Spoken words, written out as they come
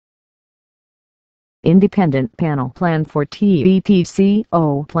Independent panel plan for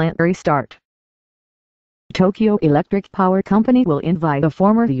TEPCO plant restart. Tokyo Electric Power Company will invite a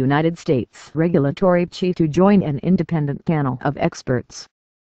former United States regulatory chief to join an independent panel of experts.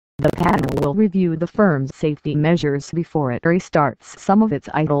 The panel will review the firm's safety measures before it restarts some of its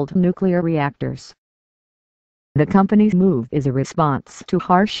idled nuclear reactors. The company's move is a response to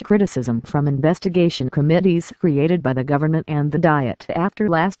harsh criticism from investigation committees created by the government and the Diet after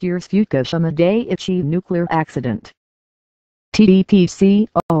last year's Fukushima Daiichi nuclear accident.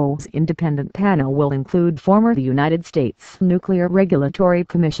 TEPCO's independent panel will include former United States Nuclear Regulatory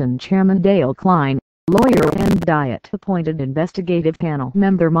Commission Chairman Dale Klein, lawyer and Diet-appointed investigative panel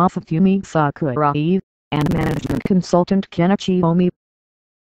member Masafumi Sakurai, and management consultant Kenichi Omi.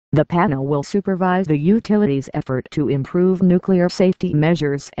 The panel will supervise the utility's effort to improve nuclear safety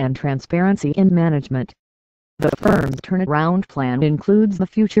measures and transparency in management. The firm's turnaround plan includes the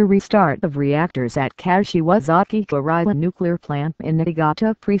future restart of reactors at Kashiwazaki Kariwa Nuclear Plant in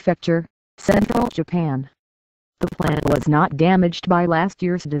Niigata Prefecture, central Japan. The plant was not damaged by last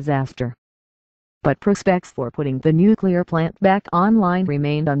year's disaster, but prospects for putting the nuclear plant back online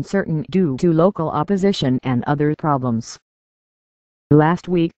remained uncertain due to local opposition and other problems. Last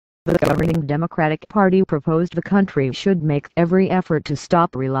week, the governing Democratic Party proposed the country should make every effort to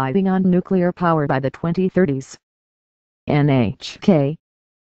stop relying on nuclear power by the 2030s. NHK.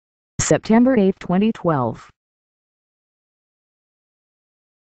 September 8, 2012.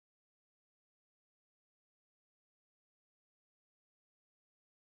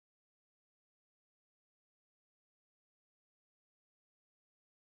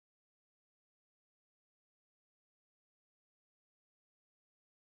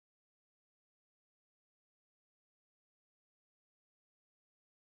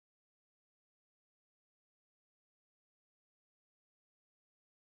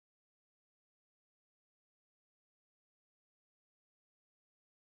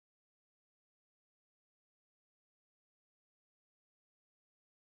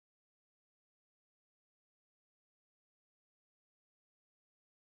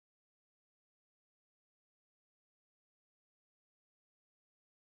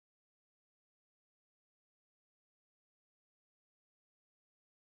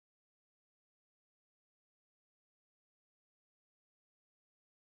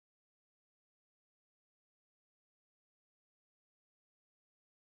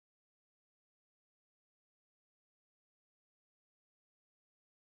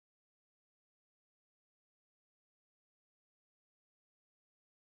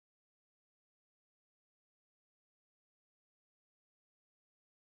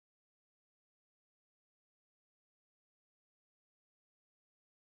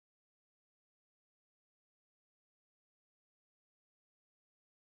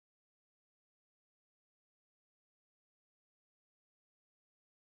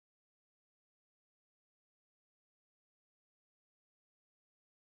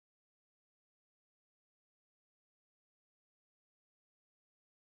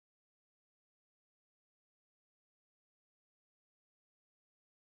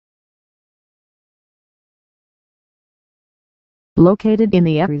 Located in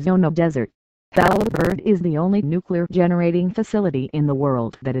the Arizona desert, Alberta is the only nuclear generating facility in the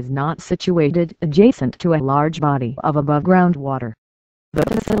world that is not situated adjacent to a large body of above-ground water. The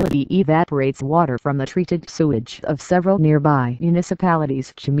facility evaporates water from the treated sewage of several nearby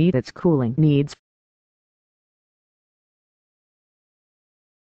municipalities to meet its cooling needs.